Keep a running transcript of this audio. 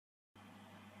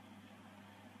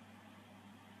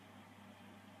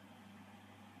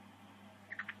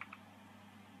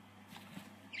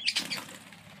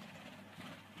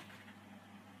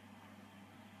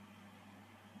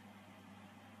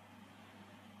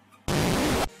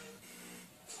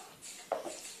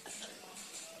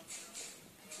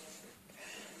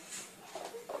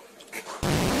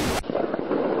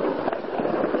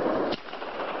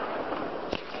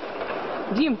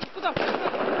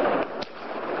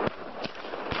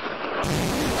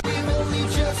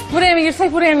Buraya mı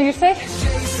girsek, buraya mı girsek?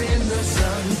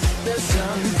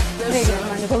 Buraya girelim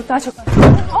bence, balık daha çok var.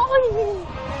 Ay!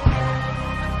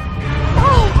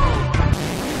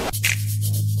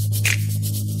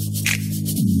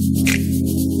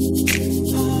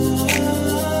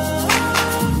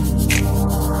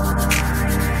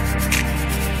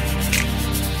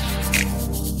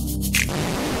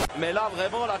 Mais là,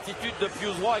 vraiment, l'attitude de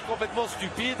Pius-Roy est complètement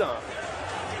stupide.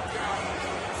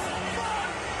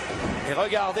 Et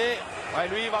regardez, ouais,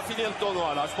 lui, il va finir le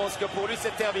tournoi, là. Je pense que pour lui,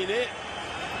 c'est terminé.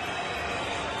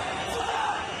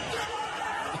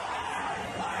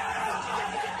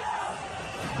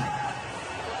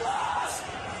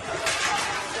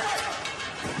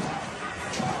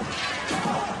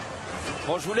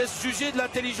 Bon, je vous laisse juger de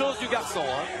l'intelligence du garçon,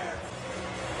 hein.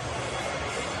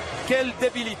 Quelle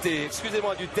débilité,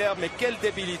 excusez-moi du terme, mais quelle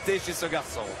débilité chez ce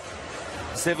garçon.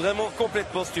 C'est vraiment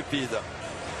complètement stupide.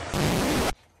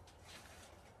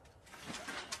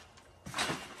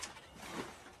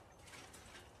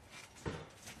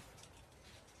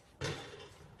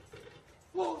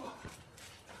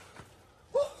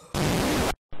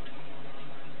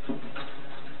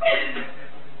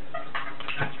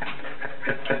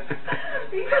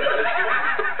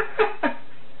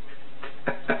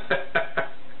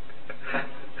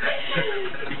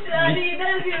 Daddy,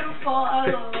 that's beautiful.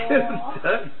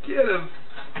 Get him.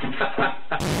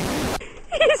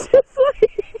 He's just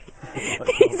like,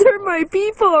 these are my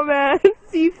people, man.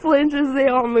 He flinches, they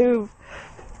all move.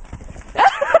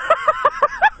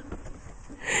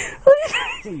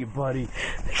 Hey, buddy.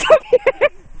 Come here.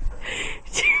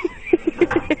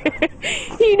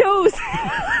 He knows.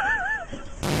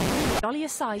 Jollier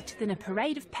sight than a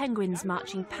parade of penguins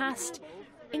marching past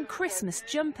in Christmas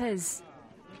jumpers.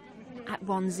 At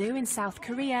one zoo in South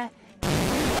Korea,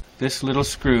 this little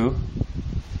screw,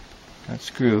 that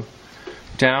screw,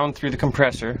 down through the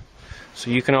compressor,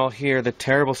 so you can all hear the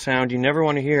terrible sound you never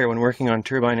want to hear when working on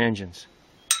turbine engines.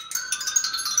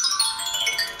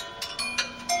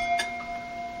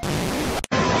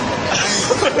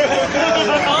 Oh,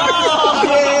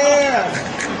 yeah!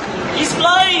 He's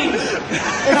flying!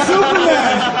 It's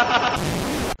Superman!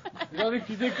 Regardez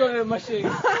qu'il décolle le machin.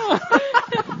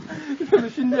 Filme-le,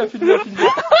 filme-le, filme-le.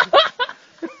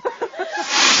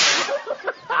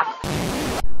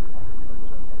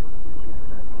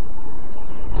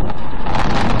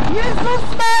 Jezus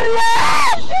Maria!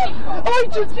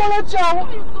 Ojciec poleciał!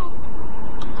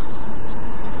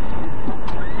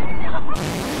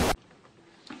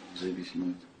 Заебись,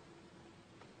 снимает.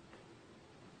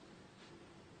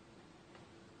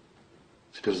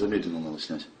 Теперь замедленно надо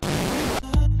снять.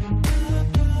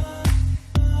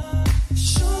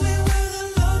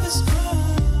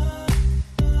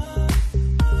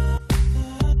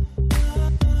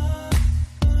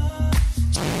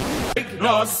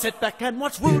 Sit back and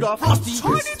watch Rudolph, Frosty,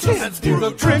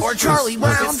 or Charlie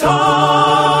Brown. Time.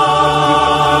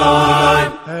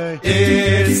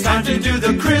 It's time to do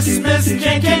the Christmas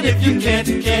cake, and if you can't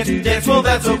dance, well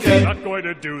that's okay. Not going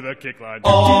to do the kick line.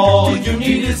 All you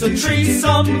need is a tree,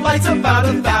 some lights, about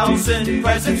 1,000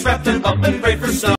 presents, wrap them up and pray for some.